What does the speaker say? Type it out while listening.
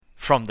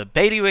From the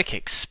Bailiwick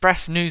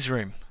Express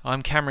Newsroom,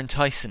 I'm Cameron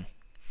Tyson.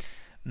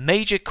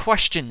 Major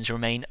questions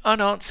remain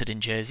unanswered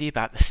in Jersey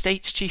about the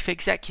state's chief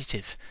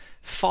executive,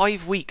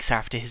 5 weeks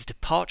after his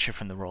departure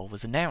from the role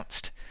was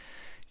announced.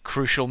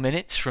 Crucial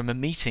minutes from a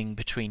meeting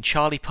between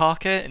Charlie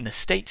Parker and the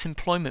state's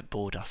employment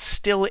board are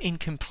still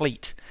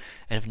incomplete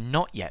and have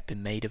not yet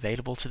been made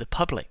available to the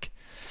public.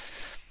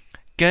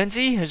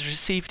 Guernsey has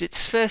received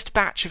its first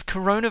batch of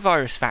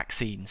coronavirus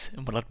vaccines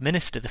and will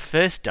administer the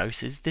first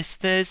doses this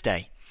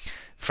Thursday.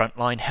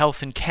 Frontline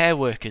health and care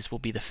workers will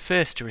be the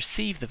first to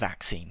receive the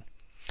vaccine.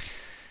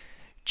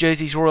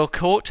 Jersey's Royal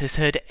Court has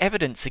heard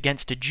evidence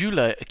against a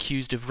jeweller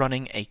accused of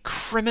running a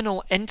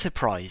criminal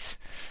enterprise.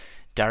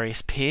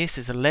 Darius Pearce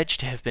is alleged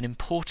to have been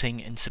importing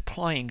and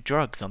supplying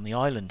drugs on the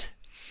island.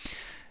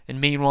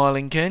 And meanwhile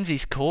in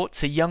Guernsey's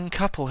courts, a young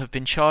couple have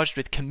been charged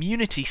with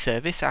community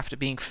service after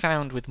being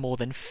found with more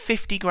than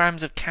 50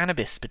 grams of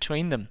cannabis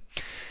between them.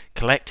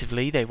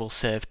 Collectively, they will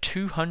serve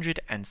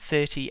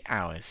 230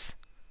 hours.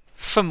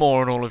 For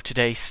more on all of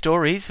today's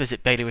stories,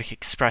 visit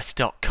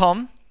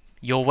bailiwickexpress.com.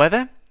 Your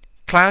weather?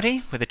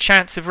 Cloudy, with a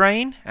chance of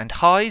rain, and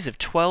highs of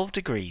 12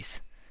 degrees.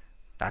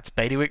 That's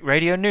Bailiwick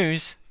Radio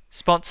News,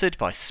 sponsored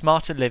by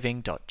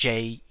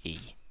smarterliving.je.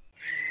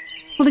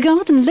 Well, the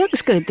garden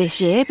looks good this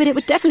year, but it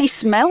would definitely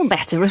smell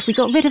better if we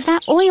got rid of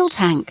that oil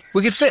tank.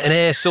 We could fit an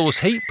air source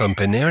heat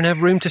pump in there and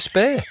have room to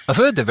spare. I've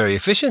heard they're very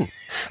efficient.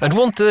 And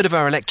 1/3 of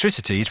our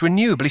electricity is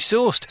renewably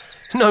sourced.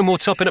 No more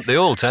topping up the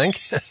oil tank.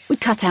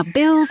 We'd cut our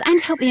bills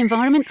and help the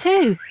environment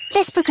too.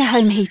 Let's book a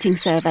home heating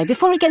survey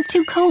before it gets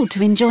too cold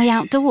to enjoy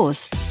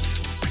outdoors.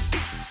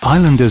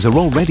 Islanders are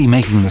already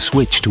making the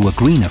switch to a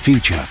greener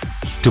future.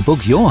 To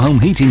book your home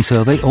heating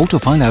survey or to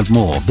find out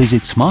more,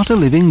 visit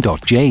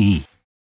smarterliving.je.